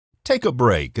Take a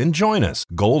break and join us.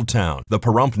 Gold Town, the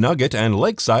Pahrump Nugget, and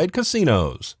Lakeside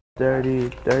Casinos. 30,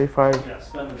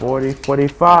 35, 40,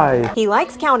 45. He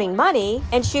likes counting money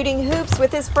and shooting hoops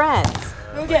with his friends.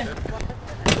 Go again.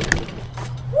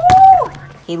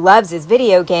 He loves his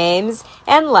video games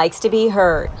and likes to be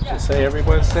heard. Just say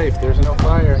everyone's safe, there's no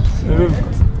fire.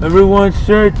 Everyone's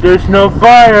safe, there's no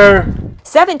fire.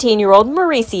 17-year-old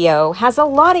Mauricio has a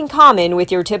lot in common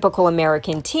with your typical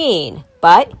American teen,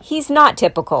 but he's not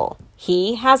typical.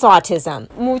 He has autism.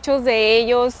 Muchos de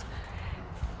ellos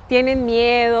tienen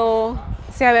miedo,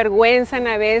 se avergüenzan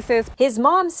a veces. His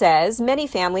mom says many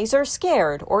families are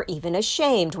scared or even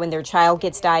ashamed when their child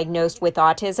gets diagnosed with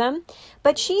autism,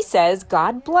 but she says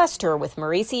God blessed her with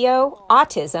Mauricio,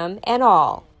 autism, and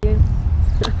all.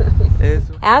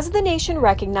 As the nation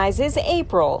recognizes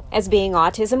April as being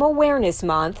Autism Awareness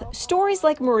Month, stories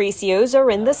like Mauricio's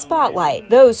are in the spotlight.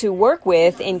 Those who work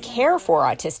with and care for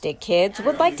autistic kids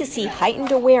would like to see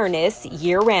heightened awareness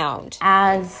year-round.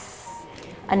 As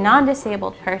a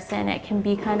non-disabled person, it can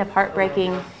be kind of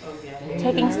heartbreaking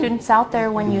taking students out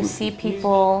there when you see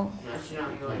people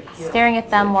staring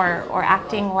at them or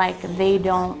acting like they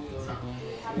don't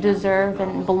deserve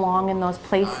and belong in those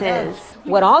places.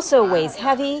 What also weighs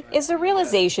heavy is the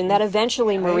realization that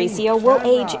eventually Mauricio will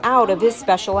age out of his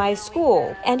specialized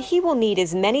school, and he will need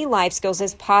as many life skills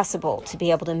as possible to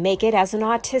be able to make it as an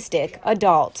autistic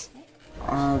adult.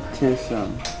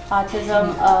 Autism.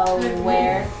 Autism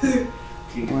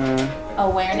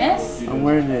awareness.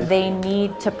 Awareness. They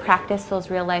need to practice those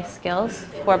real life skills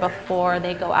before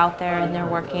they go out there and they're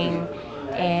working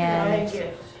and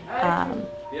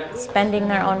spending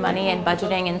their own money and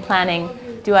budgeting and planning.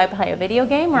 Do I play a video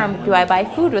game or do I buy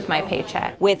food with my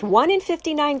paycheck? With 1 in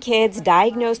 59 kids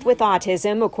diagnosed with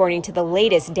autism, according to the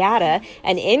latest data,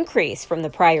 an increase from the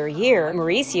prior year,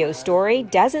 Mauricio's story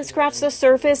doesn't scratch the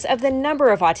surface of the number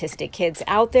of autistic kids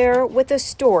out there with a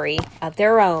story of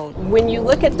their own. When you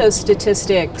look at those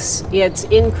statistics, it's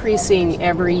increasing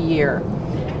every year.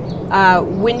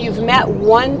 When you've met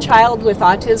one child with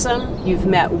autism, you've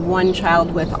met one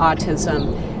child with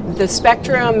autism. The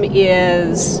spectrum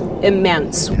is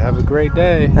immense. Have a great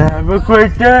day. Have a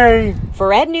great day.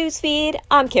 For Ed Newsfeed,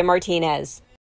 I'm Kim Martinez.